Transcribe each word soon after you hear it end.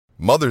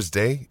Mother's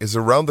Day is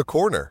around the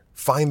corner.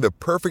 Find the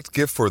perfect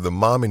gift for the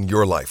mom in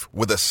your life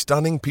with a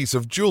stunning piece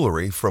of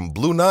jewelry from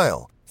Blue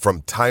Nile.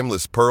 From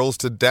timeless pearls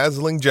to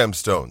dazzling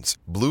gemstones,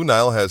 Blue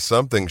Nile has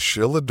something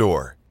she'll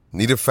adore.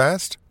 Need it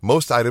fast?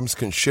 Most items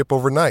can ship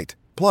overnight.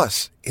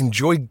 Plus,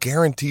 enjoy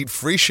guaranteed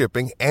free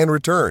shipping and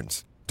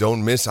returns.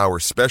 Don't miss our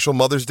special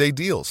Mother's Day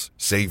deals.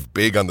 Save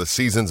big on the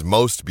season's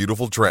most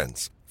beautiful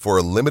trends. For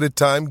a limited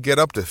time, get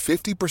up to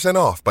 50%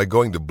 off by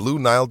going to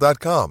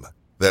BlueNile.com.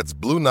 That's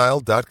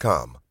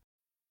BlueNile.com.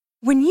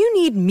 When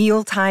you need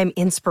mealtime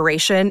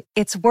inspiration,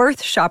 it's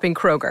worth shopping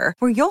Kroger,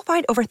 where you'll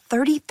find over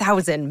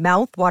 30,000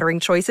 mouth-watering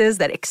choices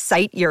that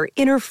excite your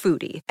inner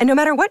foodie. And no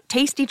matter what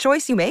tasty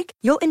choice you make,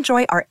 you'll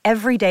enjoy our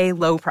everyday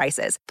low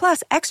prices,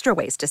 plus extra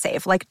ways to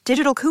save, like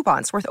digital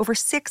coupons worth over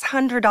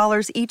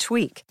 $600 each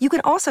week. You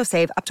can also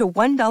save up to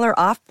 $1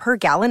 off per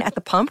gallon at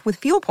the pump with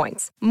fuel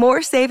points.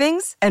 More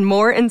savings and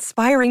more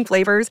inspiring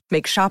flavors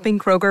make shopping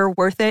Kroger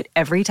worth it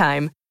every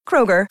time.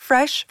 Kroger,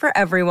 fresh for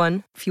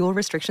everyone. Fuel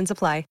restrictions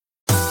apply.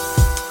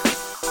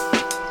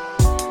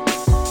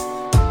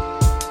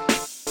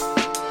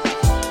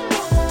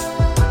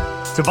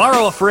 To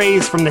borrow a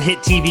phrase from the hit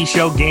TV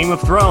show Game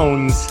of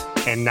Thrones,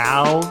 and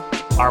now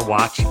our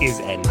watch is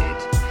ended.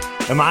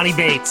 Emoni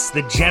Bates,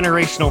 the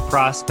generational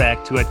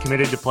prospect who had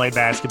committed to play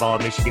basketball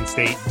at Michigan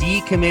State,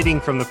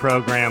 decommitting from the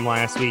program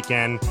last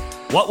weekend.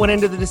 What went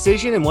into the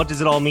decision and what does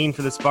it all mean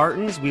for the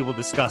Spartans? We will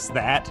discuss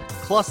that,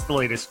 plus the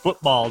latest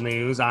football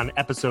news on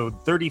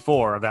episode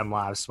 34 of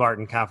MLive's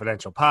Spartan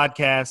Confidential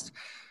podcast.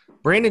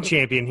 Brandon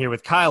Champion here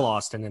with Kyle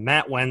Austin and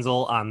Matt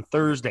Wenzel on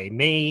Thursday,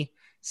 May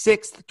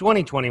 6th,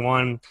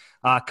 2021.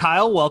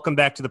 Kyle, welcome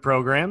back to the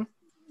program.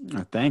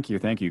 Thank you.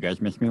 You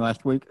guys missed me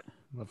last week?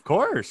 Of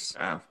course.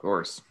 Of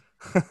course.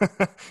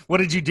 What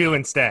did you do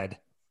instead?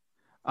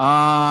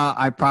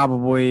 I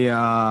probably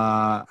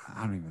I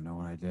don't even know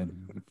what I did.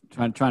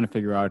 Trying to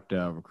figure out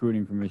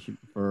recruiting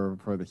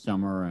for the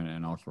summer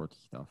and all sorts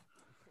of stuff.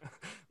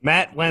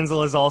 Matt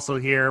Wenzel is also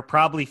here,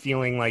 probably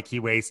feeling like he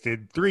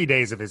wasted 3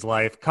 days of his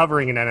life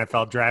covering an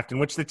NFL draft in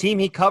which the team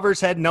he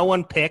covers had no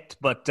one picked.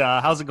 But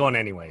how's it going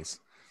anyways?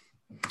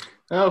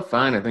 Oh,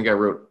 fine. I think I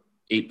wrote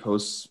 9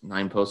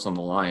 posts on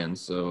the Lions,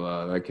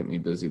 so that kept me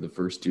busy the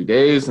first 2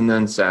 days. And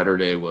then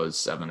Saturday was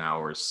 7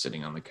 hours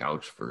sitting on the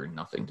couch for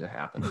nothing to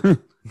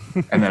happen,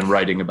 and then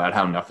writing about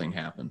how nothing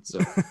happened. So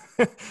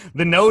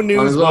the no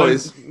news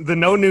was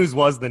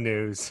the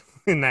news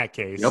in that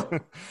case.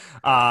 Yep.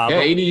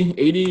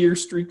 80-year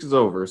streak is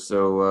over.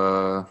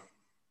 So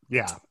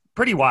yeah.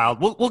 Pretty wild.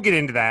 We'll get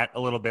into that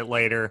a little bit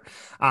later,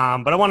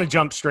 but I want to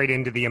jump straight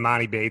into the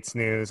Emoni Bates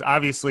news.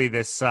 Obviously,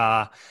 this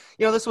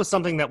was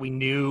something that we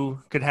knew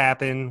could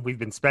happen. We've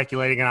been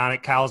speculating on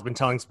it. Kyle's been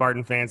telling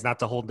Spartan fans not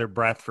to hold their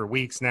breath for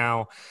weeks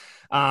now,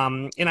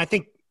 and I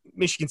think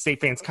Michigan State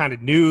fans kind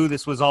of knew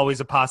this was always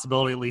a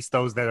possibility, at least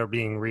those that are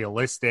being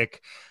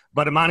realistic.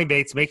 But Emoni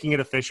Bates making it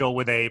official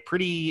with a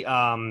pretty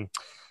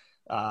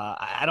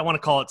I don't want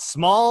to call it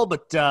small,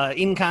 but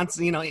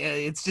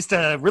it's just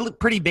a really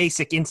pretty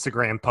basic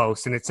Instagram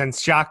post, and it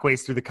sends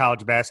shockwaves through the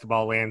college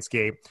basketball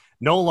landscape.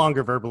 No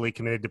longer verbally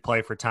committed to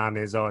play for Tom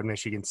Izzo at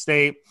Michigan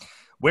State.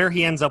 Where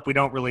he ends up, we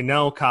don't really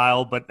know,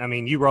 Kyle, but, I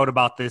mean, you wrote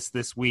about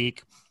this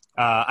week.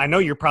 I know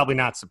you're probably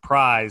not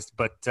surprised,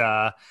 but,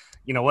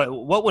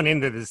 what went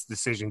into this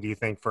decision, do you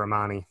think, for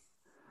Emoni?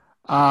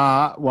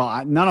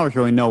 Well, none of us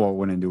really know what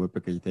went into it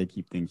because they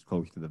keep things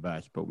close to the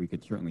vest, but we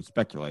could certainly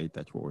speculate.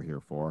 That's what we're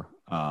here for.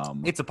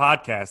 It's a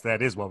podcast.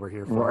 That is what we're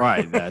here for.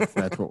 Right.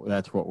 That's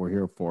what we're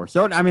here for.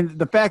 So, I mean,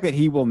 the fact that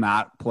he will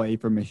not play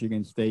for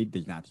Michigan State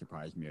does not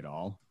surprise me at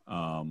all.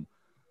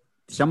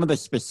 Some of the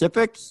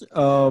specifics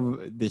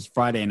of this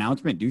Friday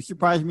announcement do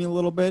surprise me a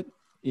little bit.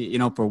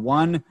 For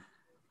one,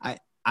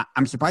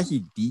 I'm surprised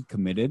he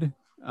decommitted.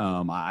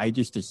 I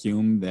just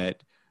assumed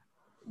that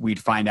we'd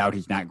find out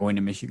he's not going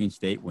to Michigan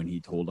State when he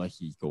told us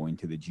he's going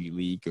to the G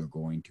League or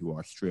going to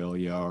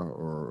Australia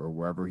or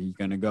wherever he's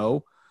going to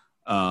go.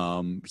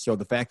 So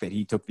the fact that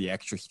he took the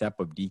extra step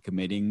of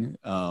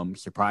decommitting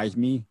surprised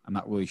me. I'm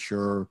not really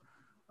sure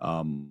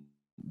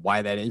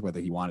why that is, whether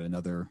he wanted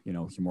another,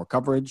 some more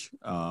coverage.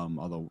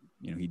 Although,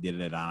 he did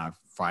it on a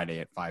Friday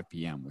at 5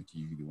 p.m., which is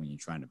usually when you're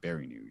trying to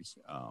bury news.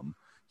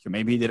 So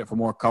maybe he did it for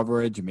more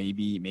coverage.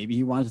 Maybe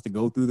he wants to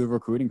go through the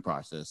recruiting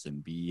process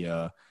and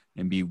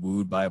be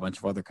wooed by a bunch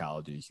of other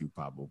colleges who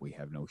probably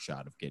have no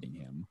shot of getting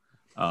him.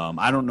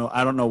 I don't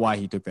know why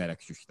he took that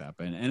extra step.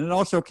 And it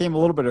also came a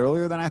little bit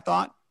earlier than I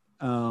thought.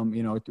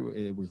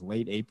 It was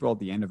late April,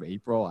 the end of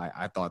April.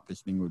 I thought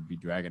this thing would be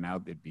dragging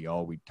out. It'd be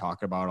all we'd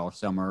talk about all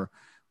summer.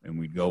 And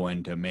we'd go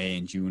into May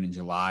and June and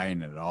July,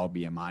 and it'd all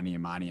be Emoni.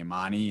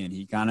 And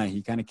he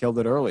kind of killed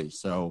it early.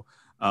 So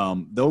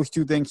those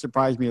two things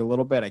surprised me a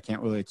little bit. I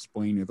can't really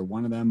explain either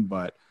one of them,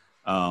 but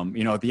at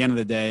the end of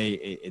the day,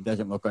 it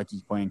doesn't look like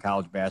he's playing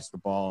college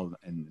basketball,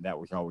 and that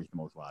was always the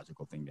most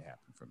logical thing to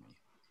happen for me.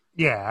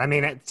 Yeah, I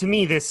mean, to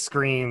me, this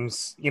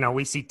screams,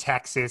 we see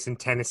Texas and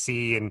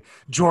Tennessee and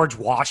George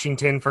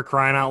Washington, for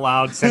crying out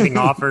loud, sending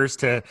offers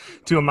to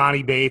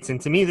Emoni Bates.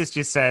 And to me, this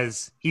just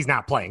says he's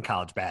not playing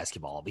college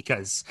basketball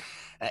because,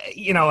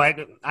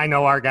 I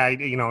know our guy,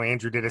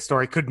 Andrew did a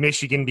story. Could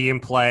Michigan be in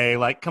play?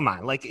 Like, come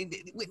on. Like,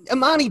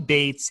 Emoni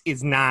Bates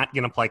is not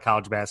going to play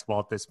college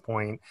basketball at this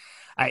point.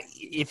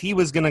 If he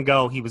was going to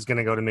go, he was going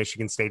to go to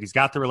Michigan State. He's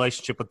got the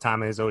relationship with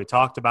Tom Izzo. He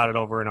talked about it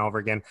over and over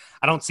again.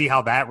 I don't see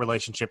how that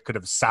relationship could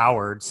have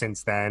soured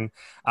since then.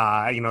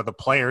 The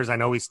players, I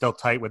know he's still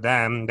tight with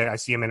them. I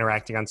see him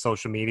interacting on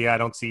social media. I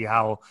don't see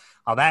how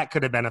that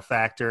could have been a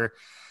factor.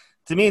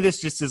 To me,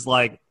 this just is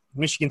like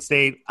Michigan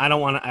State.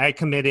 I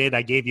committed.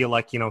 I gave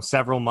you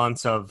several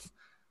months of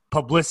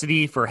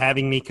publicity for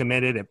having me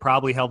committed. It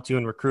probably helped you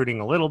in recruiting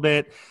a little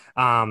bit.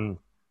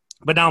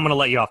 But now I'm going to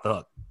let you off the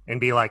hook and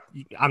be like,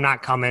 I'm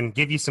not coming,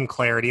 give you some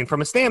clarity. And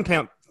from a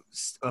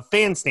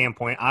fan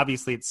standpoint,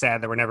 obviously it's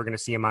sad that we're never going to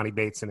see Emoni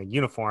Bates in a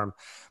uniform.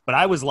 But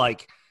I was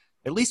like,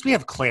 at least we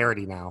have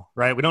clarity now,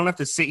 right? We don't have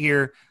to sit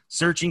here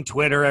searching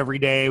Twitter every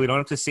day. We don't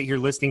have to sit here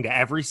listening to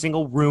every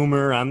single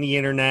rumor on the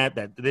internet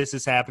that this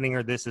is happening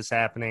or this is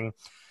happening.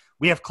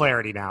 We have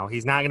clarity now.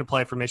 He's not going to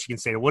play for Michigan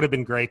State. It would have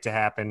been great to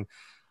happen.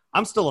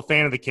 I'm still a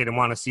fan of the kid and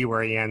want to see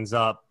where he ends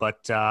up.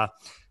 But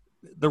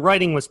the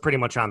writing was pretty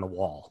much on the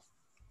wall.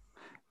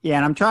 Yeah,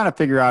 and I'm trying to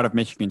figure out if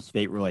Michigan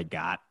State really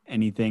got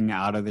anything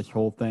out of this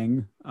whole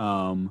thing.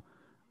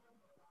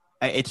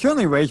 It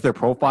certainly raised their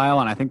profile,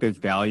 and I think there's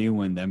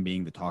value in them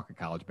being the talk of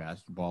college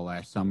basketball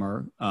last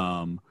summer.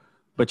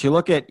 But you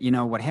look at,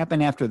 what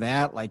happened after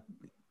that, like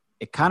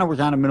it kind of was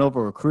on the middle of a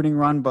recruiting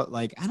run, but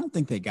I don't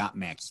think they got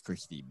Max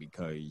Christie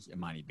because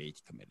Emoni Bates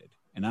committed.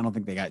 And I don't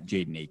think they got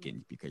Jaden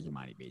Akins because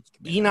Emoni Bates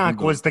committed. Enoch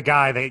was the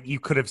guy that you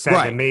could have said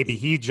that maybe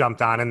he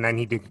jumped on and then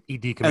he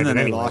decommitted and then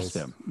they anyways. lost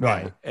him.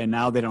 Right. Yeah. And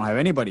now they don't have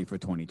anybody for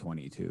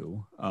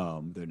 2022,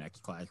 their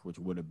next class, which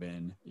would have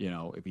been,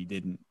 if he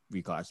didn't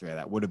reclassify,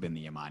 that would have been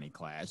the Emoni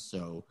class.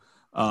 So,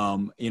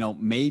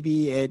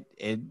 maybe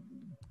it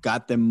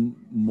got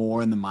them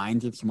more in the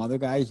minds of some other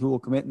guys who will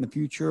commit in the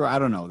future. I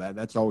don't know.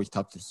 That's always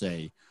tough to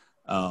say.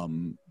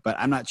 But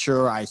I'm not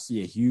sure I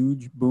see a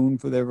huge boon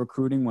for their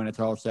recruiting when it's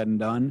all said and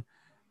done.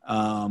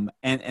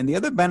 And the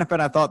other benefit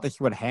I thought this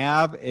would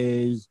have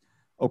is,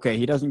 okay,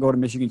 he doesn't go to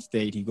Michigan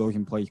State. He goes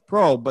and plays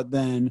pro. But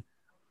then,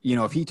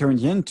 if he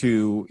turns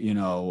into,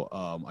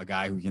 a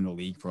guy who's in the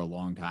league for a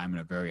long time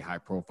and a very high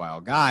profile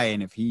guy,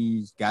 and if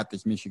he's got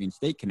this Michigan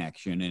State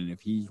connection, and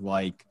if he's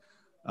like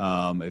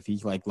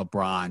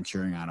LeBron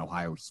cheering on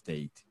Ohio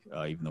State,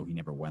 even though he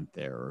never went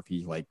there, or if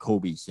he's like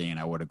Kobe saying,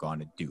 I would have gone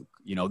to Duke,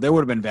 there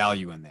would have been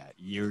value in that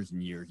years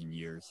and years and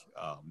years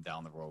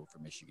down the road for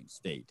Michigan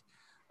State.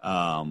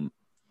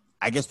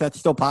 I guess that's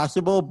still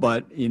possible,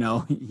 but, he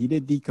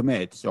did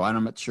decommit. So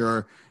I'm not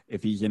sure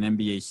if he's an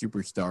NBA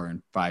superstar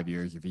in 5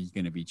 years, if he's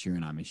going to be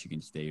cheering on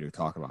Michigan State or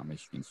talking about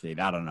Michigan State.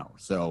 I don't know.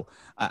 So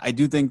I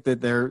do think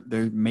that there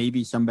may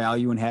be some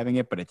value in having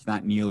it, but it's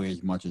not nearly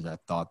as much as I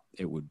thought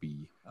it would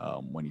be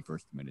when he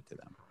first committed to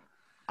them.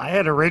 I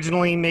had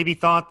originally maybe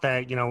thought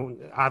that,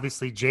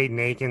 obviously Jaden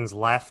Akins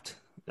left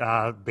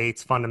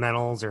Bates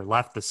Fundamentals or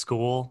left the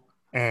school.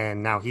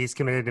 And now he's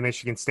committed to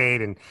Michigan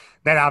State. And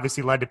that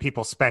obviously led to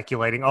people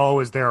speculating,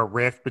 is there a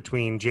rift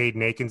between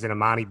Jaden Akins and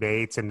Emoni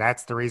Bates? And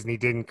that's the reason he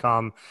didn't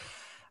come.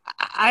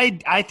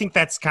 I think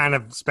that's kind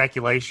of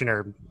speculation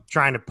or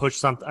trying to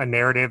push a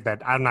narrative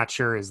that I'm not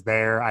sure is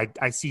there.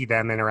 I see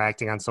them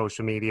interacting on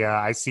social media.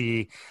 I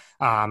see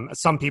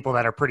some people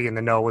that are pretty in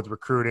the know with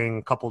recruiting.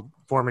 A couple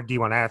former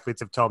D1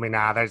 athletes have told me,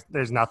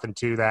 there's nothing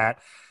to that.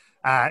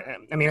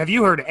 Have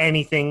you heard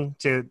anything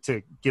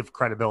to give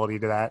credibility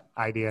to that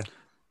idea?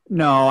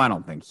 No, I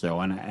don't think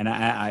so. And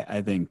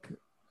I think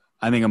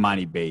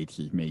Emoni Bates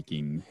is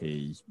making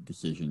his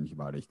decisions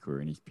about his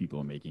career, and his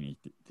people are making his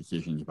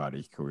decisions about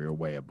his career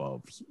way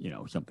above,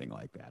 something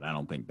like that. I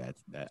don't think that.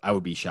 I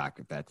would be shocked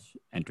if that's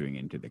entering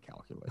into the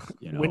calculus.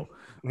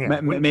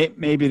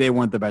 Maybe they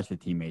weren't the best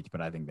of teammates,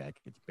 but I think that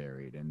gets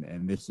buried.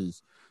 And this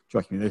is,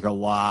 trust me, there's a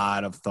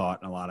lot of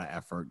thought and a lot of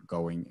effort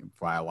going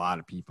by a lot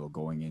of people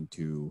going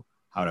into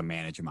how to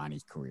manage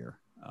Emoni's career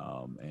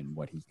and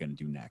what he's going to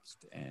do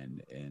next.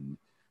 And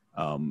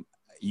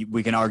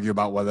we can argue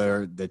about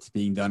whether that's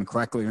being done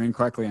correctly or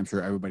incorrectly. I'm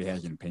sure everybody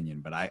has an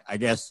opinion, but I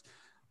guess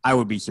I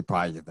would be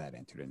surprised if that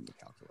entered into the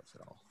calculus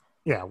at all.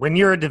 Yeah, when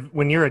you're a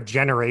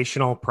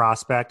generational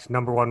prospect,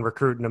 number one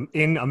recruit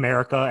in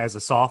America as a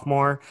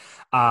sophomore,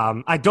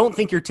 I don't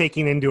think you're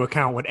taking into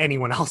account what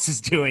anyone else is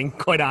doing,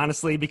 quite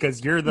honestly,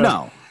 because you're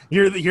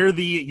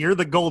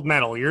the gold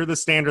medal. You're the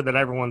standard that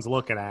everyone's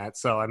looking at.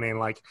 So,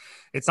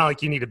 it's not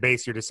like you need to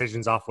base your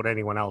decisions off what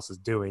anyone else is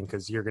doing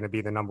because you're going to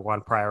be the number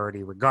one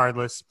priority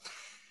regardless.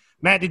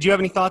 Matt, did you have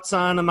any thoughts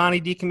on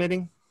Emoni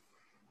decommitting?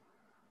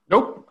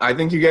 Nope. I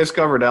think you guys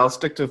covered it. I'll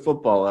stick to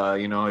football.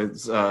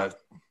 It's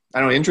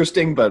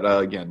interesting,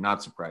 but again,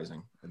 not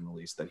surprising in the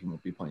least that he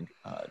won't be playing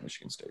at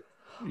Michigan State.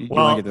 You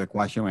want to get to the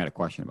question? We had a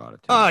question about it,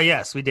 too. Oh,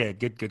 yes, we did.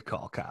 Good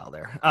call, Kyle,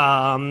 there.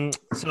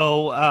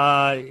 So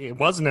it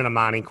wasn't an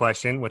Emoni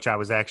question, which I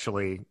was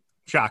actually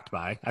shocked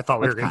by. I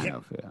thought we were going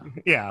to.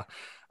 Yeah.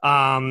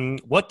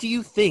 What do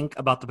you think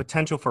about the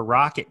potential for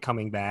Rocket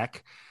coming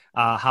back?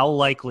 How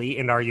likely,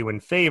 and are you in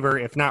favor?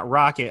 If not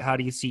Rocket, how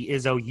do you see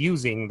Izzo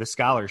using the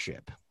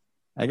scholarship?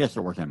 I guess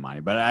it works on money,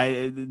 but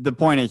the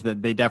point is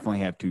that they definitely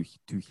have two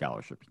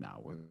scholarships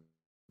now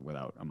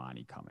without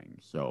Emoni coming.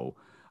 So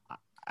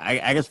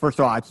I guess first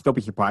of all, I'd still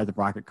be surprised if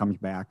Rocket comes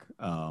back.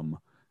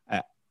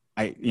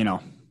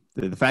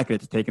 The fact that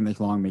it's taken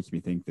this long makes me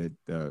think that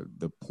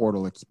the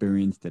portal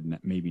experience did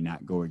maybe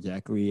not go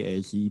exactly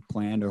as he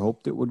planned or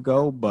hoped it would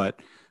go. But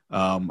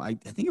I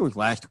think it was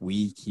last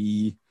week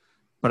he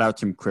put out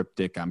some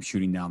cryptic "I'm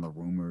shooting down the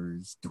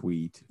rumors"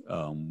 tweet,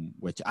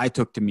 which I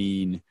took to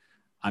mean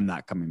I'm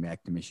not coming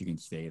back to Michigan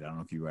State. I don't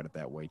know if you read it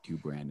that way too,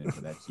 Brandon,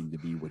 but that seemed to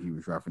be what he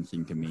was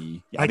referencing to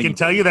me. Yeah, I can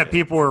tell you that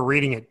people were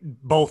reading it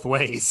both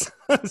ways.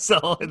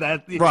 So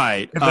that's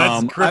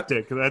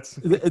cryptic.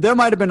 There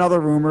might have been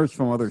other rumors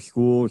from other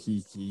schools.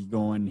 He's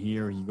going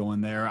here, he's going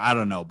there. I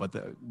don't know. But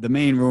the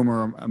main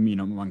rumor,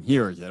 among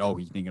here is that,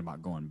 he's thinking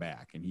about going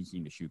back, and he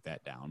seemed to shoot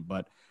that down.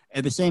 But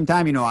at the same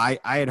time, I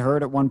had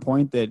heard at one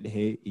point that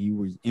he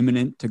was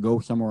imminent to go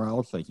somewhere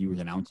else. Like he was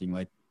announcing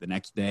like the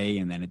next day,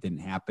 and then it didn't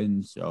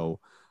happen. So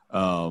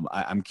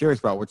I'm curious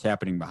about what's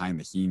happening behind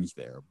the scenes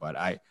there.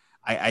 But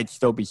I'd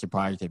still be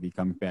surprised if he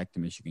comes back to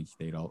Michigan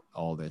State.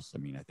 All this. I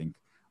mean, I think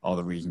all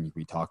the reasons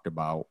we talked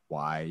about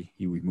why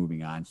he was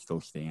moving on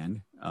still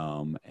stand.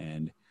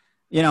 And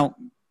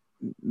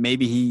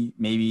maybe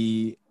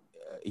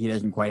he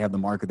doesn't quite have the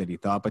market that he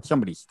thought, but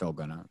some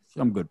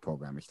good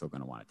program is still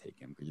gonna want to take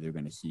him because they're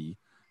gonna see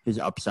his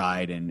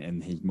upside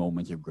and his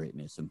moments of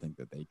greatness and think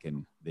that they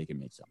can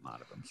make something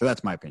out of him. So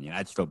that's my opinion.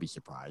 I'd still be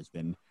surprised.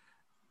 And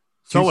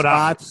So would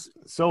I.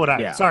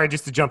 Yeah. Sorry,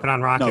 just to jump in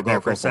on Rocket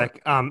there for a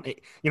sec.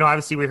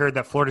 Obviously we heard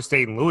that Florida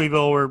State and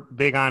Louisville were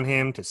big on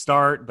him to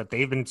start, but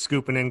they've been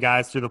scooping in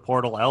guys through the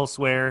portal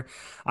elsewhere.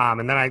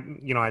 And then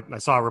I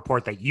saw a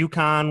report that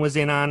UConn was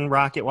in on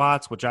Rocket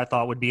Watts, which I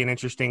thought would be an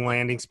interesting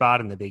landing spot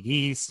in the Big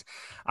East.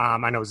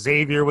 I know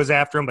Xavier was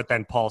after him, but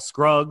then Paul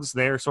Scruggs,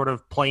 their sort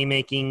of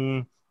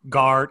playmaking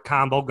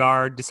combo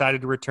guard,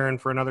 decided to return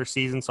for another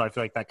season. So I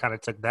feel like that kind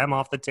of took them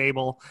off the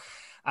table.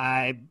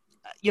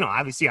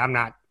 Obviously I'm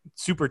not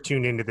super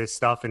tuned into this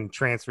stuff and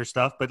transfer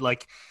stuff, but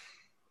like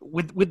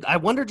with I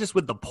wonder just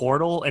with the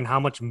portal and how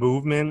much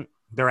movement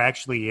there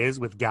actually is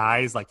with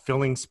guys like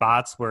filling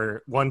spots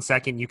where 1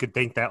 second you could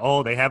think that,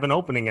 they have an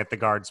opening at the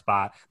guard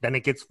spot, then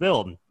it gets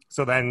filled.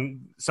 So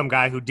then some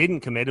guy who didn't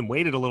commit and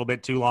waited a little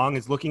bit too long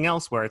is looking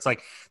elsewhere. It's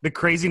like the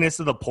craziness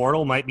of the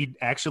portal might be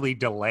actually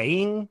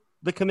delaying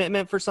the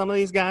commitment for some of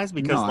these guys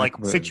because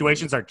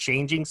situations are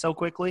changing so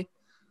quickly.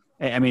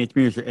 I mean,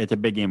 it's a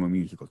big game of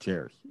musical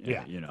chairs,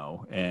 yeah.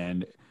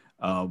 And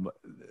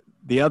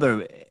the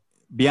other,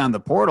 beyond the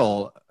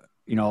portal,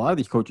 a lot of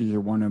these coaches are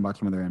wondering about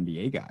some of their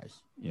NBA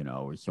guys.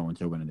 Is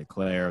so-and-so going to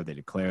declare?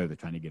 They're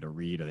trying to get a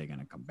read. Are they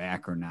going to come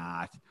back or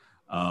not?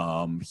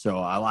 So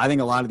I think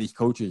a lot of these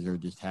coaches are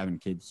just having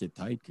kids sit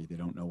tight because they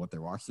don't know what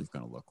their roster is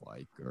going to look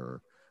like,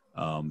 or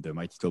there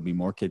might still be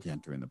more kids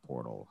entering the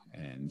portal.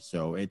 And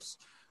so it's,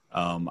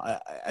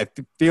 I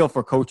feel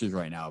for coaches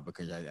right now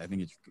because I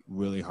think it's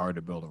really hard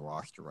to build a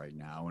roster right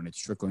now, and it's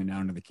trickling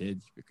down to the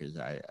kids because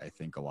I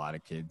think a lot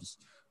of kids,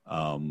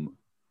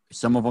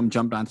 some of them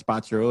jumped on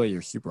spots early.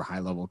 You're super high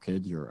level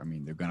kids,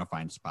 they're going to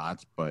find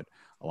spots, but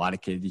a lot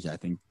of kids, I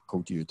think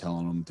coaches are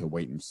telling them to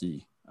wait and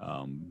see.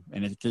 And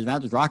it's because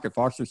not just Rocket,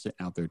 Foster's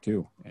sitting out there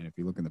too. And if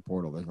you look in the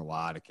portal, there's a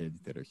lot of kids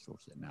that are still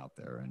sitting out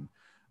there, and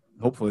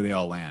hopefully they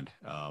all land,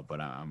 but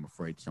I'm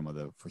afraid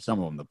for some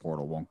of them, the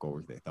portal won't go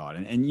as they thought.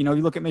 And you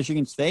look at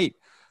Michigan State,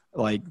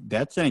 like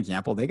that's an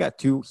example. They got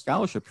 2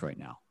 scholarships right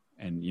now.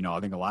 And, I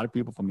think a lot of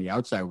people from the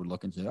outside would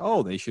look and say,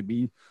 they should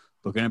be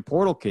looking at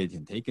portal kids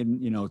and taking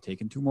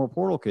 2 more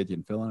portal kids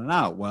and filling it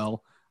out.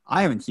 Well,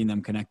 I haven't seen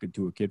them connected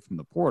to a kid from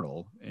the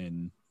portal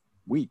in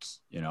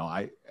weeks.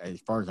 As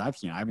far as I've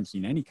seen, I haven't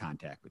seen any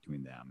contact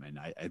between them. And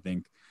I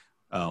think,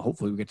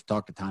 hopefully we get to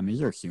talk to Tom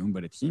Izzo soon,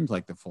 but it seems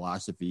like the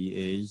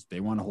philosophy is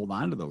they want to hold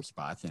on to those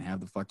spots and have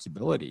the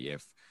flexibility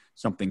if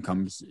something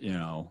comes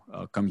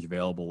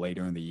available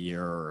later in the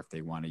year, or if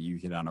they want to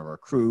use it on a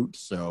recruit.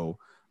 So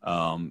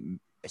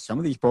some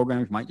of these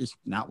programs might just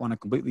not want to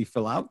completely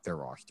fill out their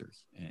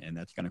rosters, and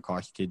that's going to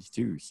cost kids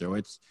too. So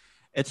it's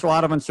a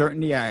lot of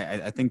uncertainty.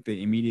 I think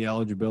the immediate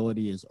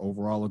eligibility is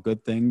overall a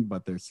good thing,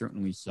 but there's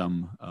certainly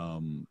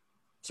some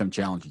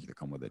challenges that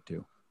come with it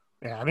too.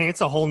 Yeah, it's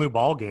a whole new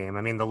ball game.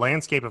 The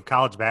landscape of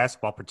college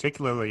basketball,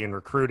 particularly in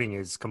recruiting,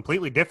 is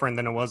completely different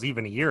than it was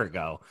even a year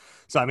ago.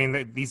 So,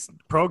 these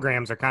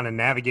programs are kind of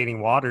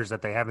navigating waters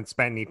that they haven't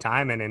spent any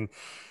time in. And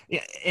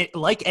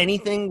like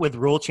anything with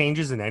rule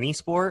changes in any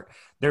sport,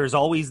 there's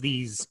always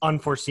these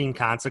unforeseen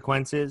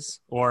consequences,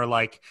 or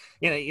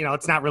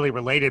it's not really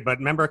related, but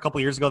remember a couple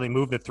years ago, they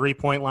moved the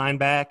 3-point line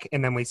back,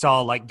 and then we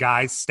saw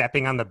guys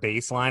stepping on the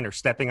baseline or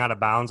stepping out of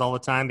bounds all the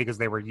time because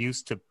they were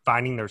used to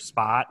finding their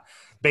spot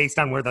based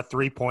on where the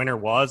 3-pointer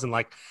was.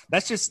 And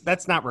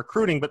that's not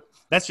recruiting, but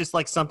that's just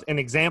an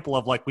example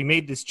of we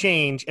made this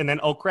change and then,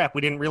 oh crap, we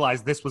didn't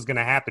realize this was going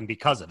to happen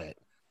because of it.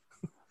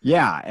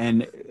 Yeah,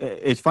 and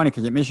it's funny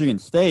because at Michigan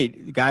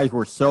State, the guys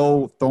were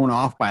so thrown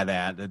off by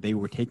that they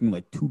were taking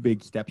like 2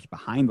 big steps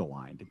behind the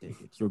line to take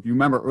it. So if you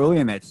remember early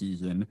in that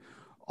season,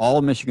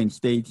 all Michigan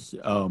State's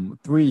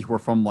threes were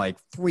from like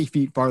 3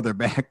 feet farther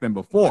back than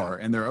before,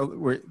 and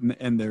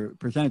their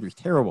percentage was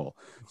terrible.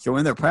 So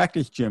in their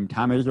practice gym,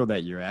 Tom Izzo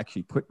that year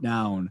actually put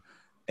down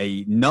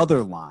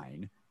another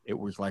line. It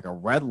was like a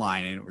red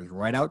line, and it was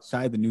right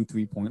outside the new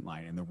 3-point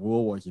line. And the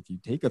rule was if you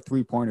take a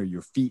 3-pointer,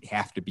 your feet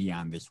have to be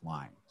on this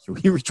line. So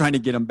he was trying to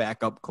get them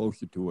back up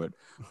closer to it,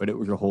 but it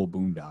was a whole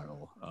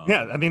boondoggle.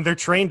 Yeah, I mean, they're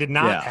trained to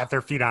not have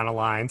their feet on a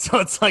line. So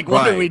it's like,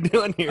 what are we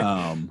doing here?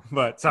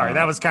 But sorry,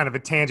 that was kind of a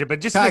tangent,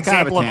 but just an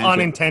example of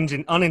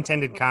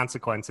unintended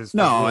consequences.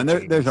 No, and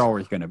there's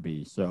always going to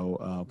be.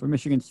 So for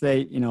Michigan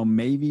State,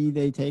 maybe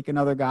they take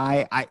another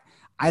guy.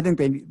 I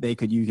think they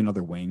could use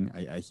another wing.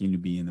 I seem to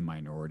be in the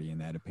minority in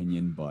that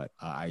opinion, but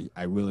I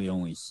really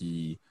only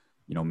see,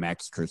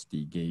 Max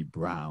Christie, Gabe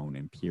Brown,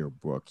 and Pierre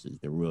Brooks as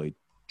the really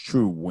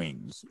true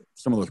wings.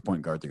 Some of those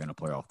point guards are going to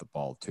play off the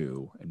ball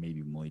too, and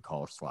maybe Malik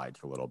Hall slides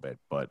a little bit,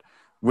 but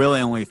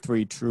really only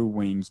 3 true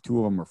wings. 2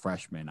 of them are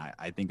freshmen.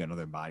 I think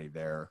another body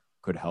there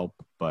could help,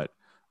 but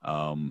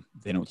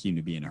they don't seem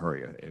to be in a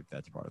hurry if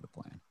that's part of the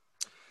plan.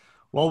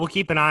 Well, we'll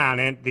keep an eye on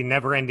it. The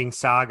never-ending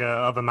saga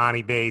of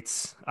Emoni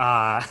Bates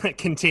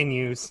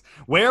continues.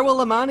 Where will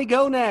Emoni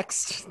go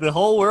next? The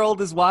whole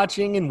world is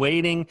watching and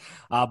waiting,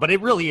 but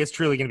it really is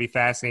truly going to be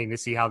fascinating to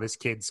see how this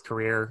kid's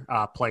career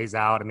plays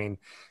out. I mean,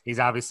 he's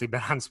obviously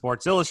been on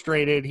Sports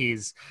Illustrated.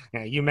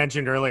 You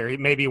mentioned earlier,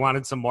 maybe he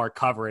wanted some more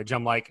coverage.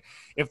 I'm like,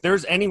 if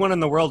there's anyone in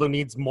the world who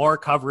needs more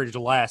coverage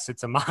less,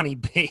 it's Emoni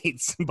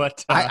Bates.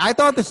 But I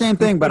thought the same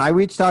thing, but I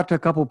reached out to a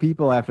couple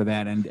people after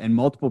that, and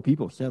multiple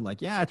people said,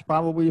 like, yeah, it's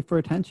probably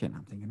for attention.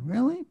 I'm thinking,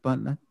 really?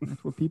 But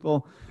that's what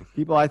people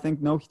I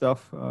think know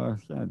stuff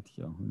said.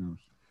 So who knows?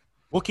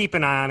 We'll keep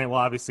an eye on it. We'll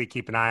obviously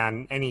keep an eye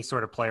on any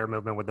sort of player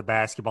movement with the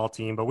basketball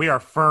team, but we are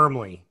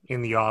firmly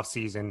in the off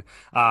season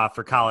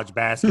for college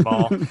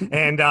basketball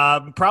and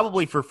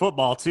probably for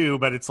football too.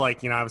 But it's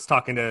like, I was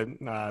talking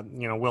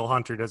to, Will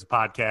Hunter does a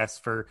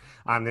podcast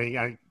on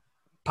the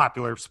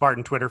popular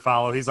Spartan Twitter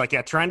follow. He's like,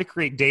 yeah, trying to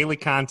create daily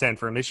content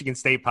for a Michigan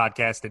State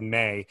podcast in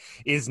May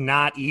is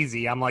not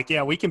easy. I'm like,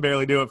 yeah, we can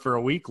barely do it for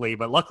a weekly,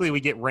 but luckily we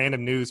get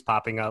random news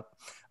popping up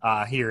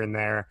here and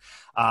there.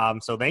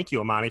 So thank you,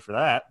 Emoni, for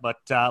that. But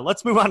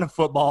let's move on to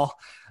football.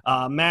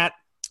 Matt,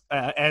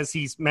 as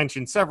he's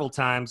mentioned several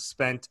times,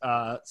 spent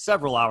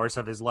several hours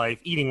of his life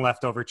eating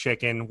leftover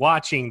chicken,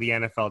 watching the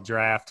NFL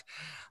draft,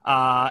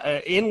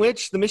 in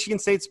which the Michigan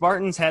State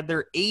Spartans had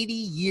their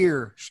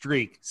 80-year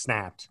streak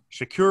snapped.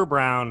 Shakur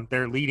Brown,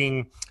 their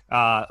leading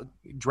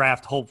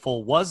draft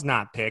hopeful, was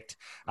not picked,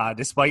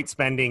 despite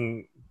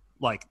spending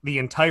like the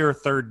entire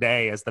third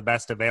day as the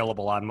best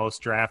available on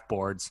most draft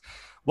boards.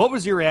 What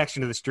was your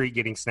reaction to the streak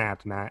getting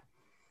snapped, Matt?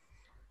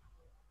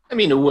 I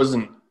mean, it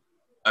wasn't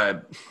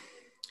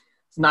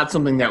it's not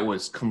something that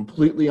was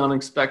completely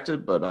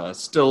unexpected, but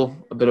still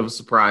a bit of a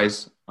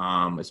surprise,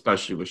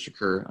 especially with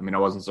Shakur. I mean, I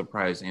wasn't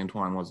surprised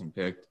Antoine wasn't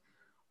picked.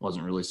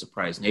 Wasn't really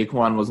surprised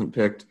Naquan wasn't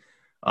picked.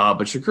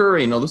 But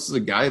Shakur, this is a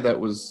guy that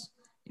was,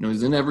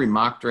 he's in every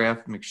mock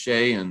draft.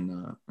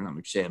 Kuiper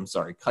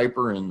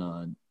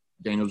and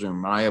Daniel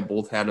Jeremiah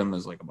both had him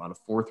as like about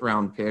a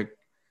 4th-round pick.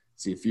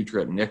 See a future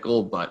at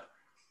nickel, but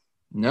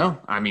no,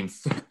 I mean,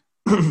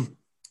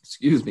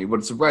 excuse me.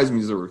 What surprised me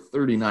is there were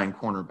 39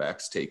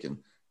 cornerbacks taken,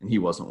 and he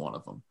wasn't one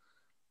of them.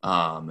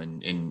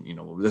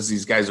 As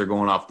these guys are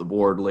going off the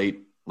board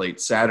late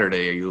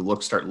Saturday, you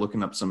start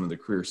looking up some of the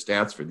career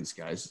stats for these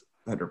guys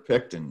that are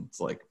picked, and it's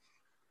like,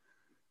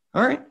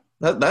 all right,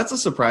 that's a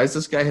surprise.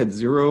 This guy had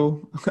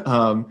 0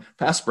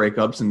 pass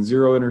breakups and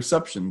 0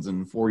 interceptions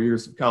in 4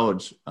 years of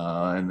college,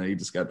 and then he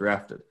just got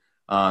drafted.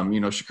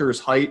 Shakur's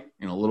height,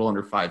 a little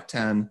under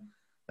 5'10",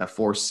 that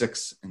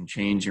 4.6 and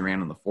change he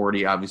ran on the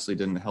 40 obviously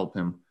didn't help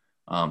him.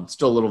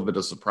 Still a little bit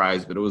of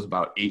surprise, but it was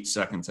about 8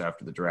 seconds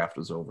after the draft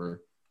was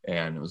over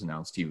and it was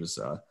announced he was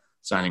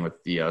signing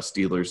with the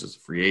Steelers as a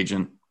free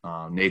agent.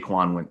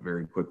 Naquan went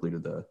very quickly to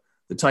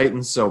the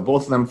Titans. So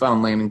both of them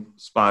found landing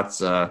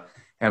spots.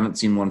 Haven't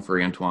seen one for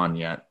Antoine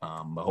yet,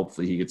 but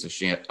hopefully he gets a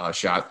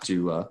shot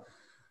to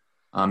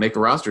make a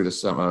roster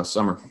this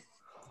summer.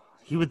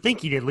 You would think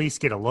he'd at least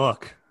get a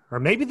look,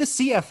 or maybe the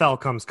CFL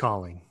comes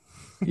calling.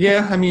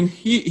 Yeah, I mean,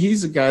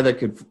 he's a guy that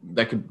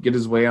could get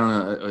his way on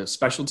a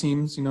special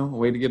teams, a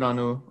way to get on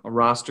a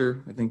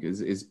roster. I think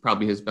is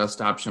probably his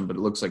best option, but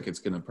it looks like it's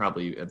going to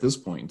probably at this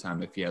point in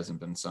time, if he hasn't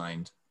been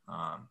signed,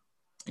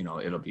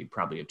 it'll be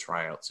probably a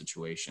tryout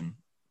situation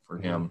for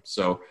him.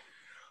 So,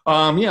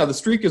 the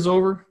streak is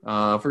over.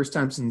 First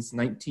time since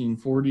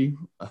 1940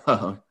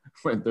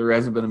 there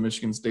hasn't been a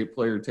Michigan State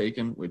player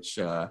taken, which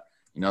that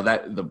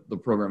the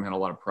program had a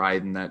lot of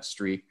pride in that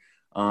streak.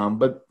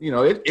 But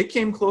it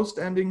came close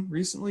to ending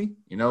recently.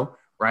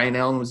 Ryan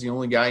Allen was the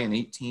only guy in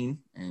 18,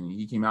 and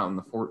he came out in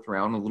the 4th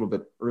round a little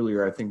bit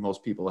earlier. I think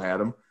most people had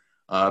him.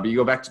 But you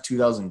go back to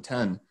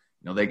 2010,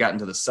 they got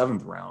into the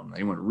 7th round.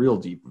 They went real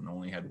deep and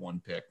only had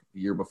 1 pick. The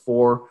year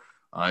before,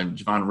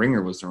 Javon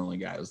Ringer was their only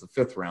guy. It was the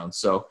 5th round.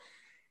 So,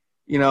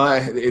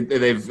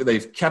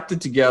 they've kept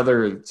it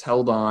together. It's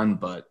held on,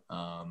 but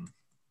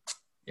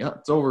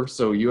it's over.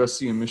 So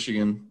USC and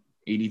Michigan,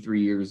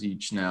 83 years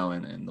each now,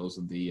 and those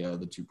are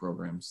the two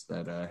programs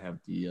that have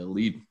the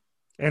lead.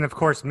 And of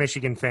course,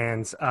 Michigan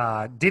fans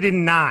did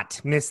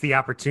not miss the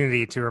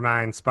opportunity to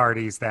remind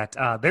Sparties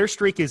that their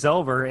streak is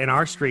over and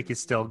our streak is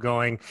still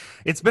going.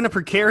 It's been a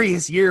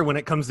precarious year when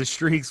it comes to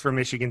streaks for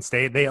Michigan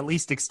State. They at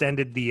least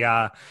extended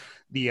the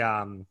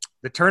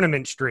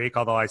tournament streak,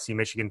 although I see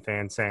Michigan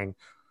fans saying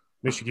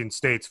Michigan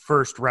State's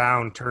first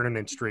round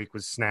tournament streak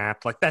was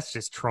snapped. Like, that's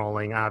just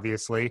trolling,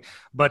 obviously.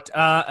 But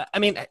I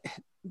mean,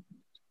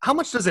 how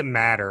much does it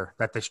matter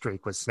that the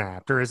streak was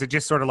snapped, or is it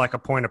just sort of like a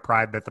point of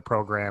pride that the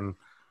program?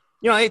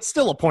 It's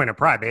still a point of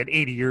pride. They had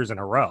 80 years in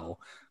a row,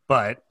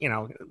 but,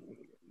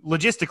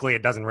 logistically,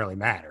 it doesn't really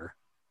matter.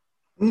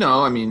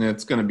 No, I mean,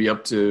 it's going to be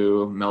up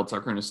to Mel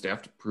Tucker and his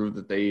staff to prove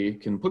that they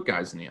can put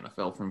guys in the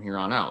NFL from here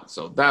on out.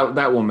 So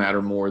that will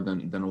matter more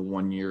than a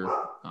 1 year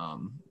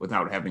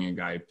without having a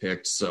guy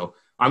picked. So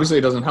obviously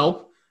it doesn't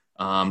help.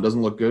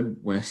 Doesn't look good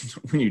when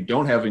you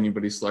don't have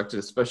anybody selected,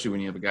 especially when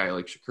you have a guy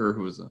like Shakur,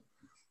 who is a,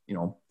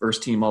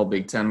 first team All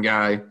Big Ten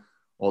guy,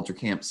 Walter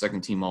Camp,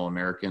 second team All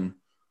American.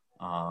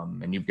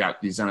 And you've got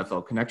these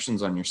NFL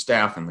connections on your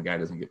staff, and the guy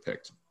doesn't get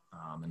picked.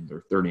 And there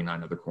are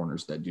 39 other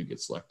corners that do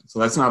get selected. So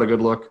that's not a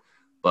good look,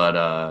 but,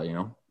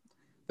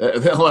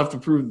 they'll have to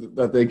prove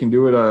that they can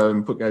do it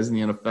and put guys in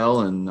the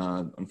NFL. And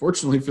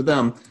unfortunately for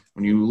them,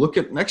 when you look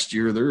at next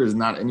year, there is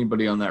not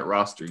anybody on that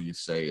roster you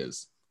say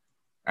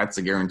that's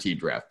a guaranteed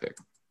draft pick.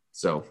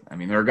 So, I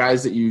mean, there are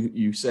guys that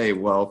you say,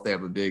 well, if they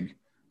have a big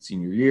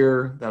senior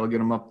year, that'll get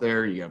them up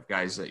there. You have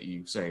guys that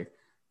you say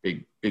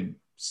big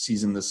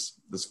season this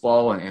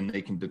fall, and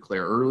they can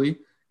declare early.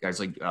 Guys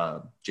like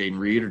Jaden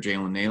Reed or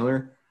Jalen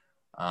Naylor.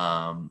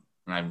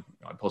 And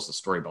I posted a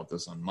story about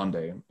this on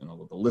Monday,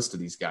 with the list of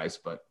these guys,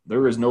 but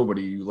there is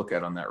nobody you look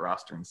at on that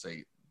roster and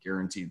say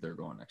guaranteed they're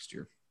going next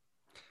year.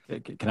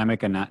 Can I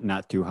make a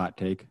not too hot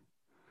take?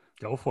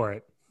 Go for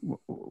it.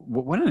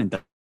 What an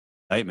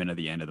indictment of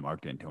the end of the Mark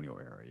D'Antonio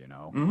era,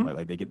 Mm-hmm.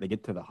 Like they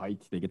get to the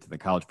heights, they get to the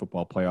college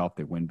football playoff,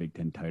 they win Big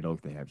Ten titles,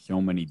 they have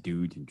so many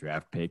dudes and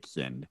draft picks,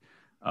 and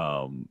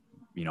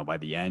by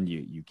the end,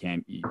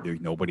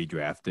 there's nobody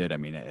drafted. I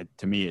mean,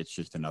 to me, it's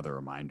just another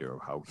reminder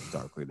of how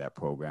starkly that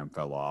program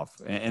fell off.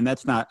 And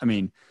that's not,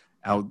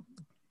 how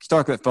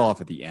starkly it fell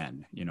off at the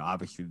end.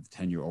 Obviously the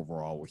tenure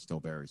overall was still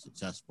very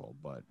successful,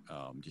 but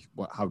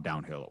how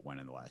downhill it went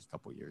in the last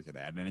couple of years of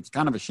that. And it's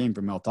kind of a shame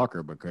for Mel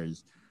Tucker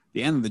because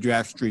the end of the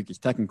draft streak is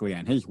technically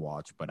on his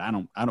watch, but I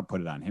don't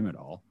put it on him at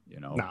all.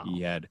 No.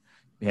 He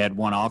had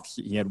one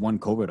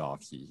COVID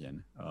off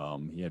season.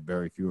 He had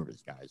very few of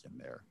his guys in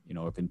there.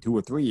 If in 2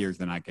 or 3 years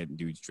they're not getting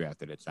dudes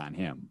drafted, it's on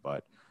him.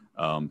 But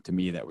to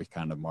me, that was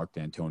kind of Mark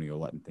D'Antonio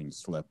letting things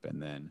slip, and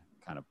then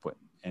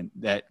and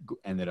that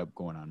ended up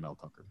going on Mel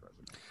Tucker's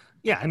resume.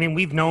 Yeah, I mean,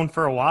 we've known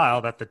for a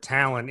while that the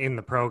talent in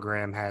the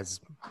program has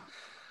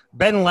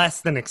been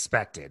less than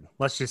expected.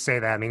 Let's just say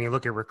that. I mean, you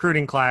look at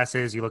recruiting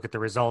classes, you look at the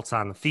results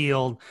on the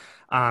field.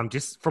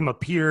 Just from a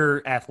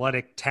pure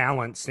athletic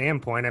talent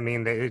standpoint, I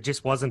mean, it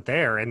just wasn't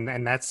there.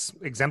 And that's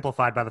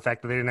exemplified by the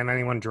fact that they didn't have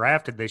anyone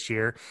drafted this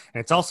year.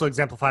 And it's also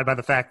exemplified by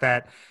the fact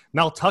that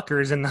Mel Tucker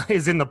is in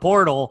the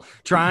portal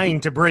trying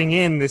to bring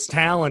in this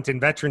talent and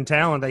veteran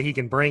talent that he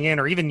can bring in,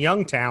 or even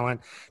young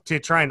talent, to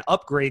try and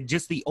upgrade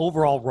just the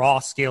overall raw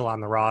skill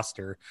on the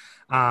roster.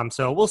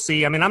 So we'll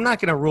see. I mean, I'm not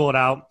going to rule it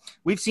out.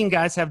 We've seen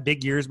guys have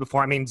big years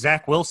before. I mean,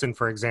 Zach Wilson,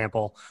 for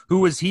example, who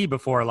was he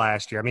before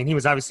last year? I mean, he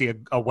was obviously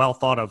a well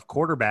thought of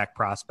quarterback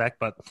prospect,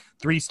 but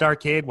 3-star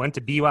kid, went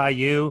to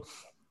BYU,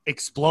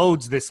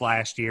 explodes this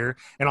last year,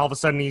 and all of a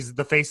sudden he's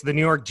the face of the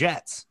New York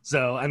Jets.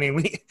 So, I mean,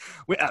 we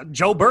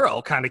Joe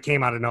Burrow kind of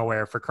came out of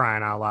nowhere, for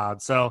crying out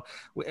loud. So,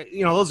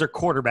 those are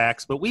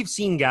quarterbacks, but we've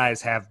seen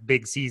guys have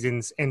big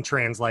seasons and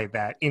translate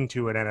that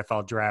into an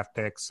NFL draft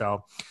pick.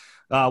 So,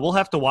 we'll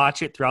have to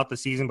watch it throughout the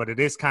season, but it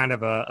is kind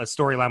of a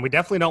storyline. We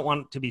definitely don't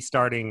want to be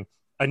starting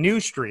a new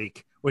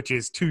streak, which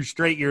is 2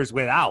 straight years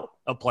without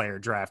a player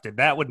drafted.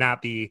 That would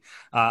not be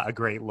a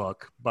great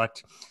look.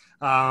 But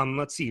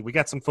let's see. We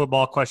got some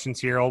football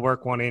questions here. I'll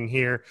work one in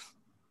here.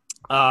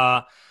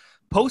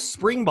 Post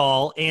spring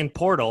ball and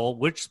portal,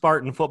 which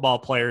Spartan football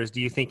players do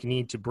you think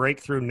need to break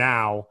through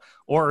now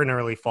or in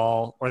early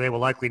fall, or they will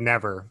likely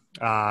never?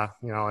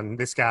 And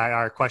this guy,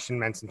 our question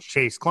mentions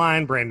Chase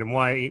Klein, Brandon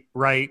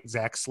Wright,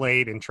 Zach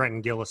Slade, and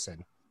Trenton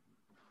Gillison.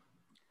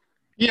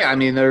 Yeah, I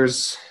mean,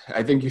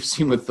 I think you've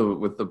seen with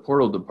the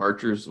portal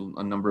departures,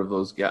 a number of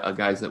those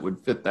guys that would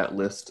fit that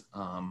list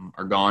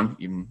are gone.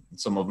 Even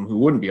some of them who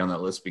wouldn't be on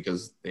that list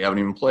because they haven't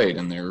even played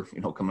and they're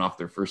coming off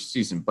their first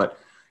season. But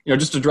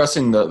just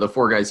addressing the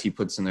 4 guys he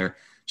puts in there.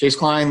 Chase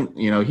Klein,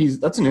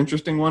 that's an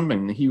interesting one. I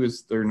mean, he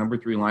was their number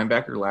 3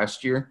 linebacker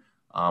last year.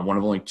 One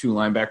of only 2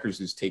 linebackers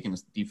who's taken a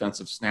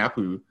defensive snap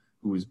who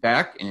was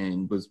back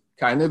and was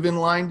kind of in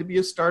line to be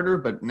a starter,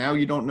 but now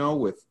you don't know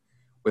with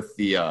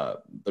the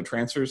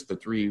transfers, the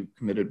 3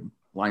 committed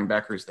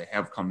linebackers they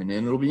have coming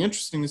in. It'll be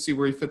interesting to see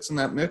where he fits in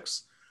that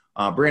mix.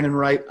 Brandon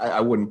Wright,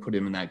 I wouldn't put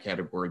him in that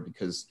category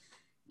because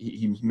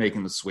he's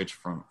making the switch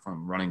from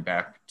running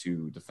back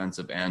to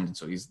defensive end. And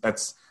so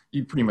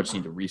you pretty much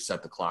need to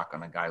reset the clock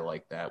on a guy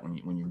like that when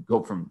you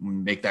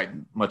make that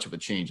much of a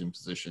change in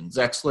position.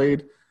 Zach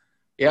Slade,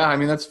 yeah, I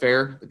mean, that's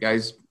fair. The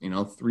guy's,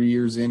 3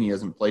 years in, he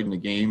hasn't played in a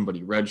game, but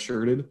he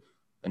redshirted,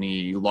 and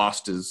he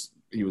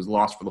was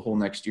lost for the whole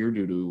next year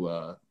due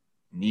to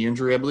knee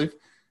injury, I believe.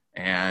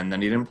 And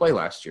then he didn't play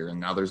last year. And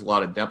now there's a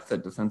lot of depth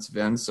at defensive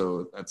end.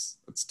 So that's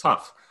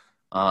tough.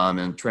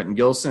 And Trenton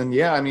Gilson,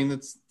 yeah, I mean,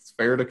 it's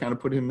fair to kind of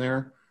put him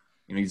there.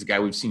 He's a guy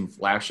we've seen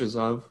flashes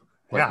of,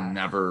 but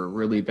never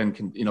really been,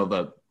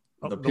 the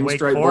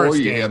pinstripe bowl.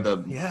 He had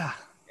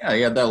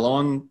that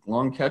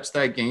long catch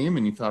that game.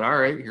 And you thought, all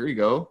right, here you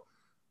go.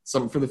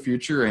 Something for the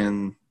future.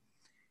 And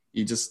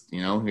you just,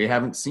 we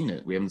haven't seen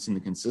it. We haven't seen the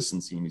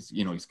consistency. And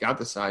he's got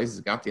the size, he's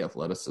got the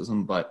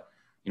athleticism, but,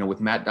 with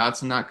Matt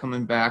Dotson not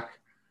coming back,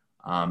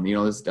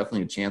 this is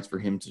definitely a chance for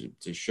him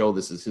to show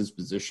this is his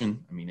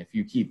position. I mean,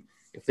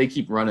 if they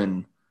keep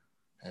running,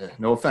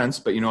 no offense,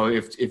 but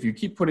if you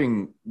keep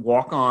putting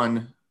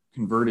walk-on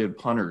converted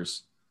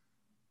punters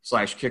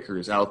 /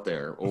 kickers out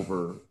there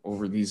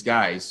over these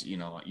guys,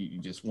 you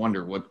just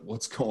wonder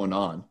what's going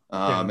on.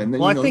 And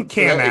then, I think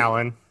Cam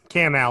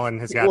Allen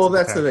has got. Well,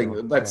 that's the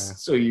thing.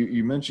 So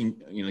you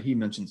mentioned, he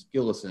mentions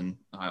Gillison.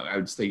 I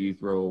would say you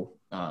throw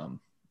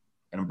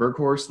Adam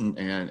Berghorst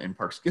and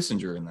Parks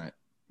Kissinger in that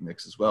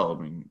mix as well. I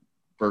mean,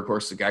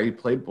 Berghorst, the guy who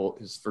played both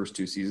his first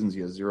 2 seasons,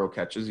 he has 0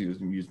 catches. He was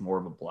used more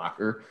of a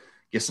blocker.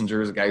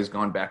 Kissinger is a guy who's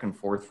gone back and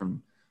forth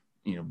from,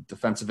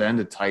 defensive end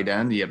to tight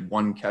end. He had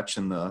 1 catch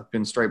in the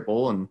Pinstripe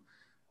Bowl, and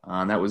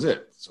that was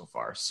it so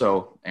far.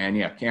 So, and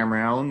yeah,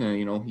 Cameron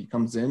Allen, he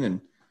comes in,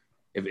 and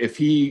if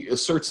he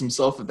asserts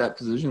himself at that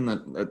position,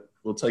 that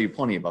will tell you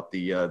plenty about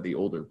the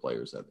older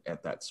players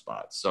at that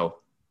spot. So,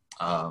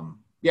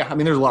 yeah, I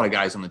mean, there's a lot of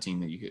guys on the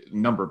team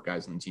number of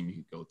guys on the team you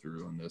could go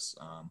through on this.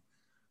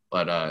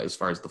 But as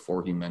far as the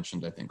 4 he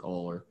mentioned, I think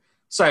all are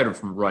cited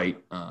from right,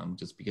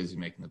 just because he's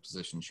making the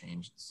position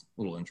change. It's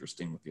a little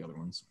interesting with the other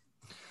ones.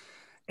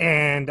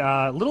 And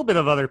a little bit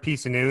of other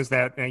piece of news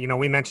that,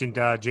 we mentioned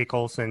Jake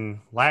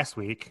Olson last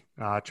week,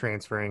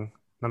 transferring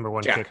number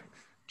 1 kick,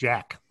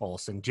 Jack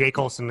Olson. Jake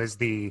Olson is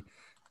the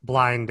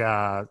blind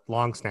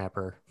long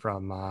snapper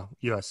from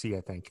USC,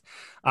 I think.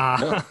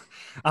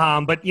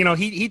 But,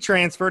 he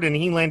transferred and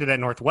he landed at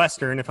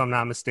Northwestern, if I'm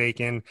not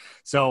mistaken.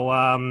 So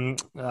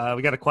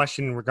we got a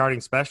question regarding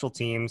special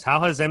teams.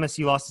 How has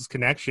MSU lost its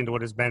connection to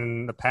what has been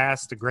in the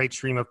past a great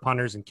stream of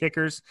punters and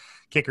kickers?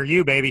 Kicker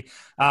you, baby.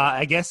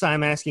 I guess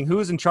I'm asking, who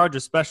is in charge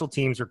of special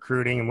teams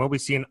recruiting, and will we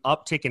see an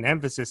uptick in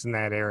emphasis in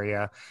that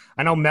area?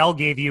 I know Mel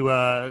gave you,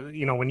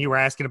 when you were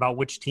asking about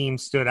which team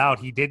stood out,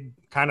 he did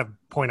kind of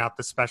point out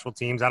the special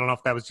teams. I don't know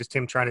if that was just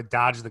him trying to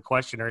dodge the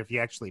question or if he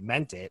actually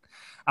meant it.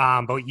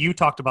 But you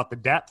talked about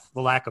the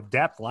lack of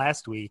depth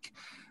last week.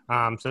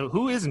 So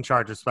who is in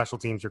charge of special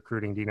teams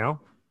recruiting? Do you know?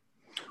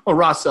 Well,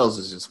 Ross Sells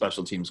is his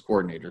special teams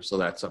coordinator, so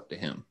that's up to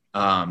him.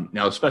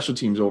 Now, special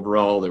teams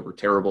overall, they were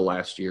terrible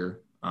last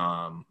year.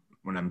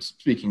 When I'm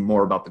speaking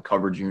more about the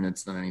coverage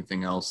units than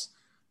anything else,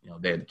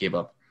 they had gave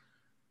up,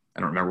 I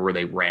don't remember where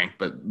they ranked,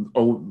 but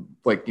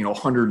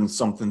 100 and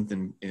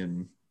something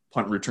in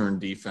punt return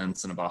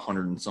defense and about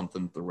 100 and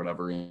something or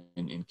whatever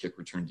in kick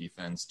return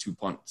defense, 2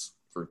 punts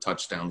for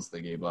touchdowns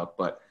they gave up.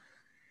 But,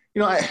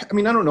 I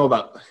mean, I don't know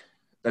about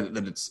that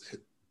it's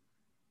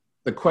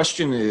the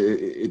question.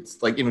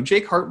 It's like,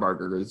 Jake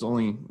Hartbarger is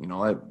only,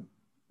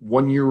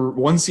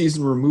 1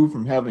 season removed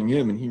from having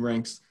him, and he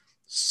ranks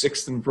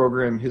 6th in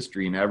program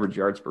history in average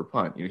yards per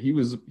punt.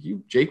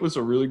 Jake was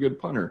a really good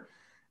punter.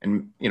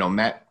 And,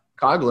 Matt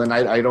Coughlin,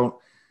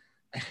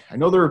 I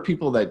know there are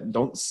people that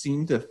don't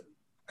seem to,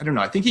 I don't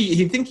know. I think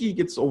he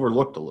gets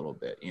overlooked a little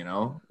bit,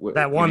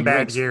 That one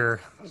bad year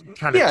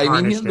kind of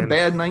he had the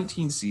bad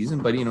 19 season,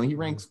 but, he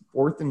ranks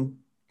 4th in,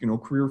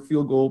 career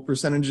field goal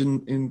percentage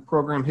in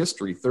program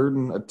history, 3rd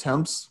in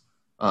attempts,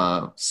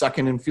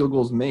 2nd in field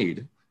goals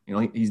made.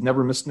 He's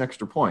never missed an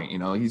extra point.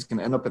 He's going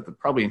to end up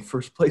probably in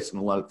 1st place in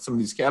some of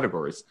these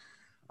categories.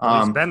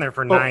 He's been there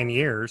for 9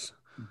 years.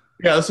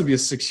 Yeah, this will be a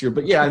 6th year.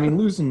 But, yeah, I mean,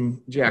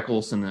 losing Jack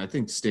Olson, I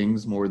think,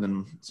 stings more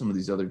than some of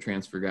these other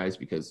transfer guys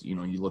because, you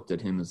looked at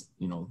him as,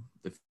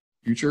 the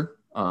future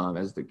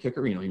as the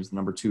kicker. He was the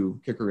number 2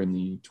 kicker in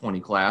the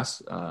 20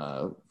 class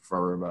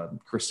for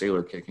Chris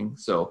Saylor kicking.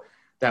 So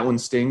that one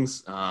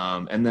stings.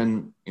 And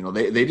then,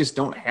 they just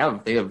don't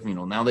have – they have,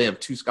 now they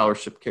have 2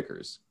 scholarship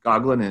kickers,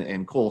 Coughlin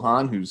and Cole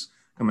Hahn, who's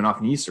coming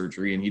off knee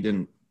surgery, and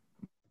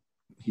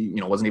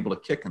he wasn't able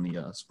to kick in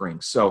the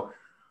spring. So,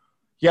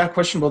 yeah,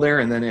 questionable there.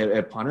 And then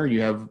at punter,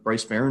 you have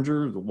Bryce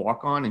Behringer, the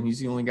walk-on, and he's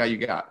the only guy you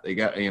got. They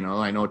got,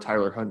 I know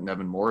Tyler Hunt and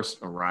Evan Morris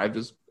arrived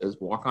as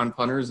walk-on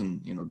punters,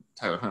 and,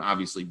 Tyler Hunt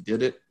obviously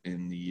did it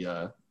in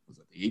the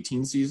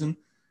 18 season.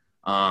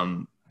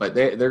 But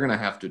they're going to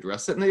have to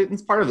address it.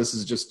 And part of this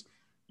is just,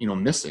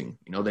 missing.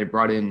 They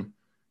brought in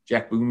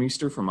Jack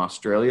Boomeister from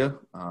Australia.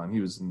 He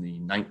was in the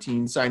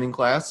 19 signing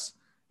class.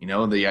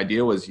 The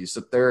idea was you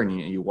sit there and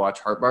you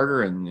watch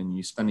Hartbarger and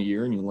you spend a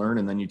year and you learn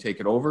and then you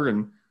take it over.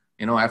 And,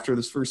 after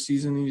this first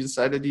season, he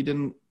decided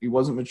he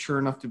wasn't mature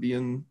enough to be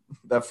in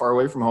that far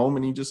away from home,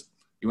 and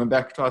he went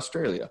back to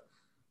Australia.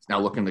 He's now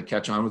looking to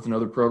catch on with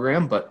another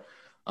program, but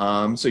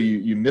so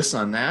you miss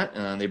on that.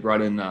 They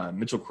brought in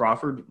Mitchell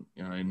Crawford,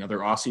 another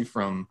Aussie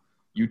from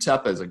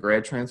UTEP as a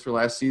grad transfer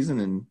last season,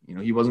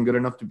 and he wasn't good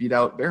enough to beat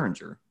out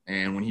Behringer.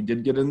 And when he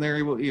did get in there,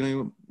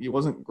 he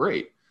wasn't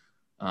great.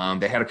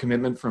 They had a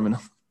commitment from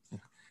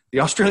the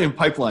Australian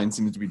pipeline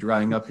seems to be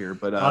drying up here,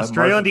 but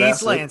Australia to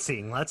East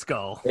Lansing, let's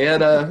go. They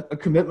had a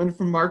commitment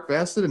from Mark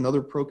Bassett,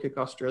 another Pro Kick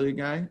Australia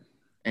guy,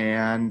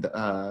 and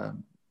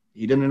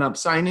he didn't end up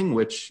signing.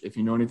 Which, if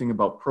you know anything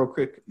about Pro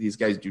Kick, these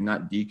guys do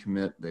not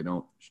decommit; they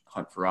don't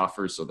hunt for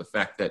offers. So the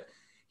fact that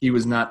he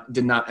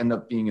did not end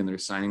up being in their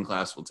signing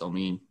class will tell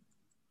me,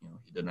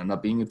 he didn't end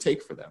up being a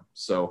take for them.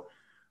 So,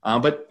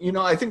 but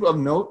I think of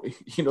note,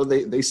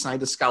 they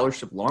signed a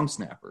scholarship long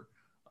snapper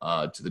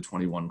to the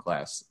 21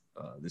 class.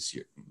 This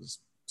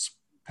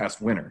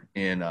past winter,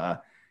 in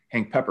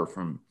Hank Pepper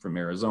from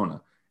Arizona.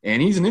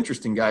 And he's an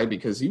interesting guy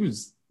because he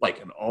was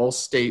like an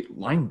all-state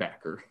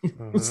linebacker.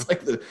 It was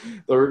like the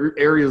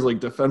area's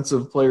like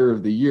defensive player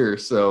of the year.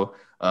 So,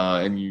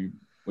 when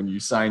you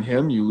sign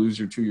him, you lose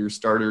your 2-year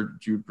starter,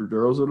 Jude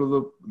Perduros, out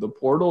of the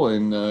portal,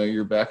 and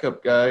your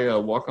backup guy,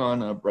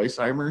 walk-on Bryce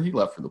Heimer, he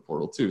left for the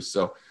portal too.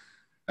 So,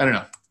 I don't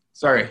know.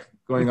 Sorry.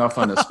 Going off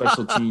on a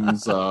special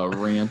teams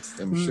rant,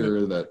 I'm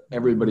sure that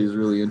everybody's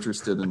really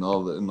interested in the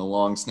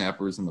long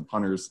snappers and the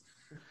punters.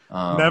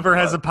 Never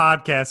has a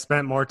podcast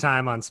spent more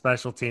time on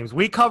special teams.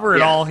 We cover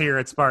it all here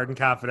at Spartan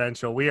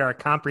Confidential. We are a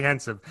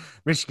comprehensive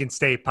Michigan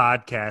State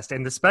podcast,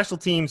 and the special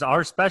teams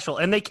are special,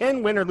 and they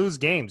can win or lose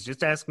games.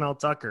 Just ask Mel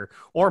Tucker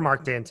or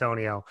Mark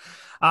D'Antonio.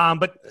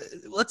 But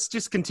let's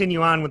just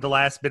continue on with the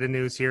last bit of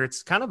news here.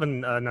 It's kind of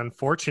an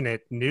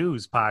unfortunate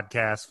news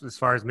podcast as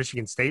far as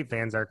Michigan State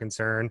fans are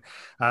concerned.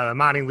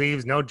 Emoni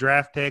leaves, no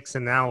draft picks,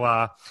 and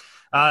now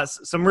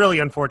some really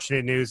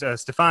unfortunate news.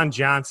 Stephon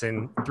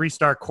Johnson,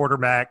 3-star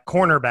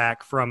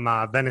cornerback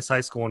from Venice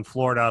High School in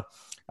Florida.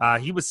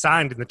 He was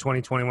signed in the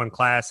 2021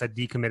 class, had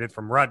decommitted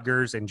from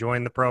Rutgers and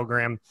joined the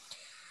program.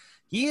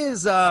 He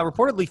is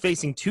reportedly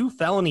facing 2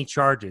 felony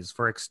charges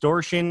for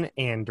extortion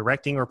and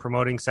directing or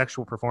promoting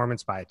sexual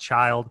performance by a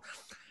child.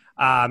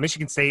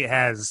 Michigan State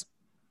has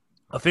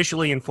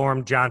officially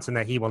informed Johnson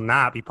that he will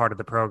not be part of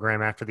the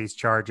program after these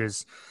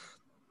charges.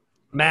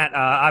 Matt,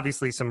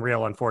 obviously some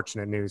real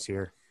unfortunate news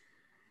here.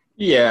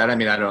 Yeah, and I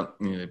mean, I don't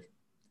need to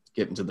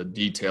get into the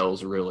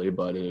details really,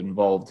 but it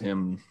involved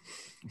him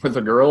with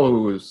a girl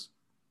who was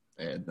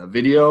in a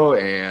video,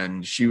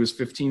 and she was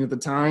 15 at the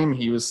time.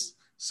 He was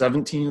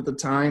 17 at the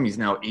time. He's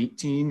now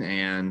 18,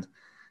 and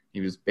he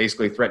was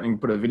basically threatening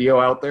to put a video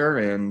out there.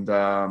 And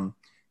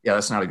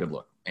that's not a good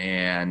look.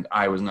 And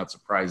I was not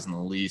surprised in the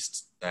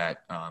least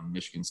that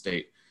Michigan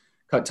State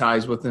cut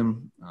ties with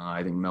him.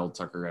 I think Mel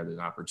Tucker had an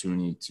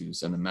opportunity to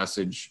send a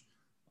message.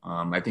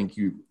 I think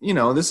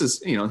this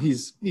is,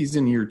 he's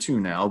in year 2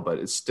 now, but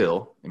it's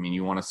still, I mean,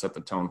 you want to set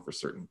the tone for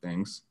certain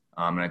things.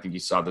 And I think you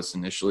saw this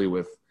initially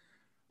with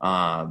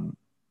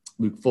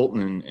Luke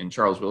Fulton and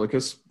Charles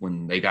Willikis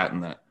when they got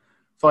in that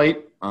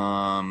fight.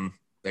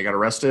 They got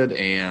arrested,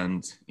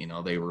 and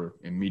they were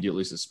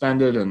immediately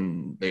suspended,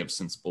 and they have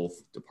since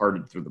both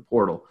departed through the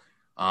portal.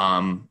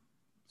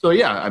 So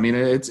yeah, I mean,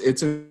 it's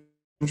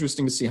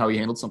interesting to see how he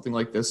handled something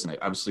like this. And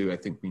obviously, I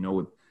think we know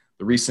with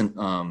the recent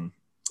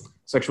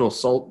sexual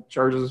assault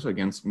charges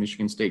against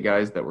Michigan State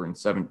guys that were in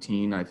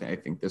 17. I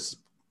think it's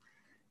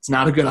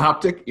not a good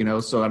optic,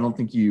 So I don't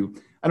think you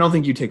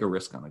take a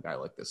risk on a guy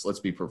like this. Let's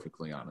be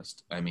perfectly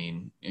honest. I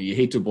mean, you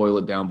hate to boil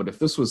it down, but if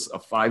this was a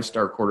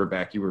 5-star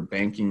quarterback you were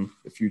banking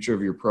the future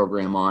of your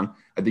program on,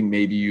 I think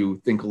maybe you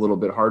think a little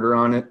bit harder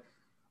on it.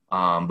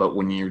 But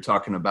when you're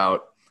talking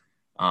about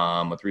a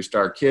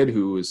 3-star kid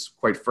who is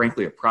quite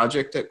frankly a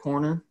project at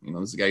corner,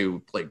 this is a guy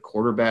who played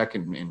quarterback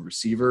and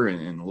receiver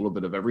and a little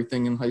bit of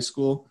everything in high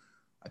school.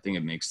 I think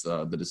it makes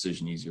the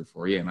decision easier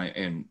for you.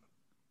 And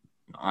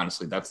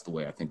honestly, that's the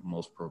way I think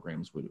most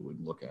programs would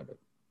look at it.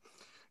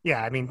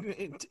 Yeah, I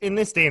mean, in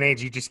this day and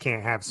age, you just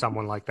can't have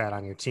someone like that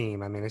on your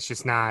team. I mean, it's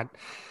just not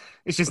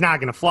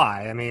going to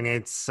fly. I mean,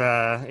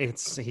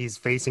 he's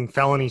facing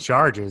felony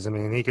charges. I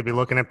mean, he could be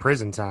looking at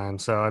prison time.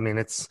 So, I mean,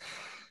 it's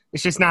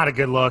just not a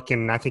good look.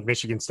 And I think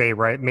Michigan State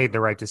made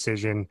the right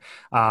decision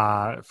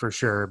for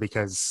sure,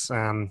 because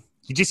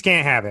you just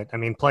can't have it. I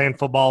mean, playing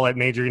football at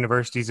major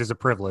universities is a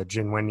privilege.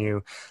 And when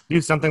you do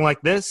something like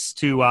this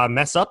to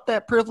mess up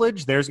that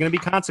privilege, there's going to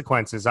be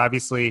consequences.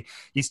 Obviously,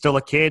 he's still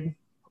a kid.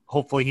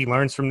 Hopefully he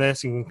learns from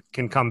this and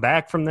can come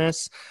back from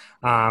this.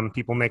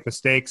 People make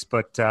mistakes,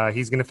 but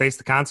he's going to face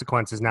the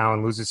consequences now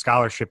and lose his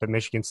scholarship at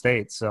Michigan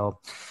State. So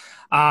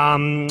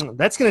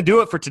that's going to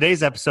do it for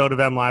today's episode of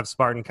MLive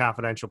Spartan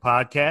Confidential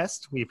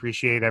Podcast. We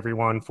appreciate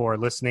everyone for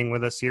listening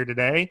with us here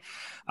today.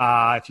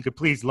 If you could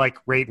please rate,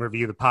 and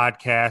review the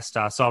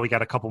podcast. Saw we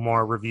got a couple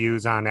more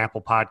reviews on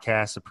Apple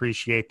Podcasts.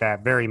 Appreciate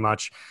that very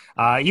much.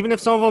 Even if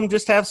some of them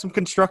just have some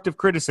constructive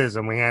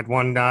criticism. We had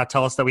one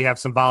tell us that we have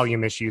some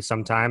volume issues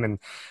sometime, and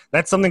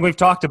that's something we've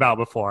talked about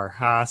before.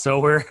 So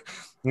we're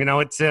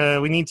It's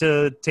we need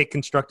to take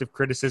constructive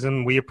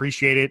criticism. We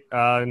appreciate it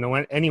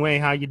any way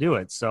how you do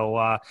it.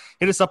 So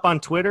hit us up on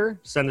Twitter.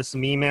 Send us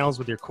some emails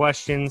with your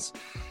questions.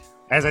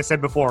 As I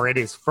said before, it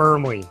is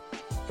firmly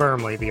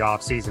the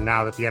off season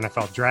now that the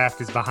NFL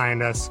draft is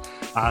behind us.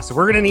 So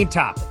we're going to need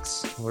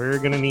topics.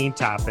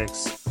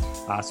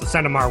 So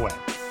send them our way.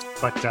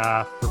 But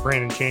for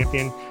Brandon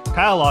Champion,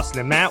 Kyle Lawson,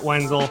 and Matt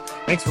Wenzel,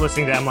 thanks for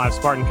listening to MLive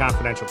Spartan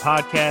Confidential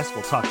Podcast.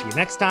 We'll talk to you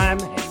next time,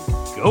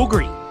 and go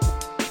green.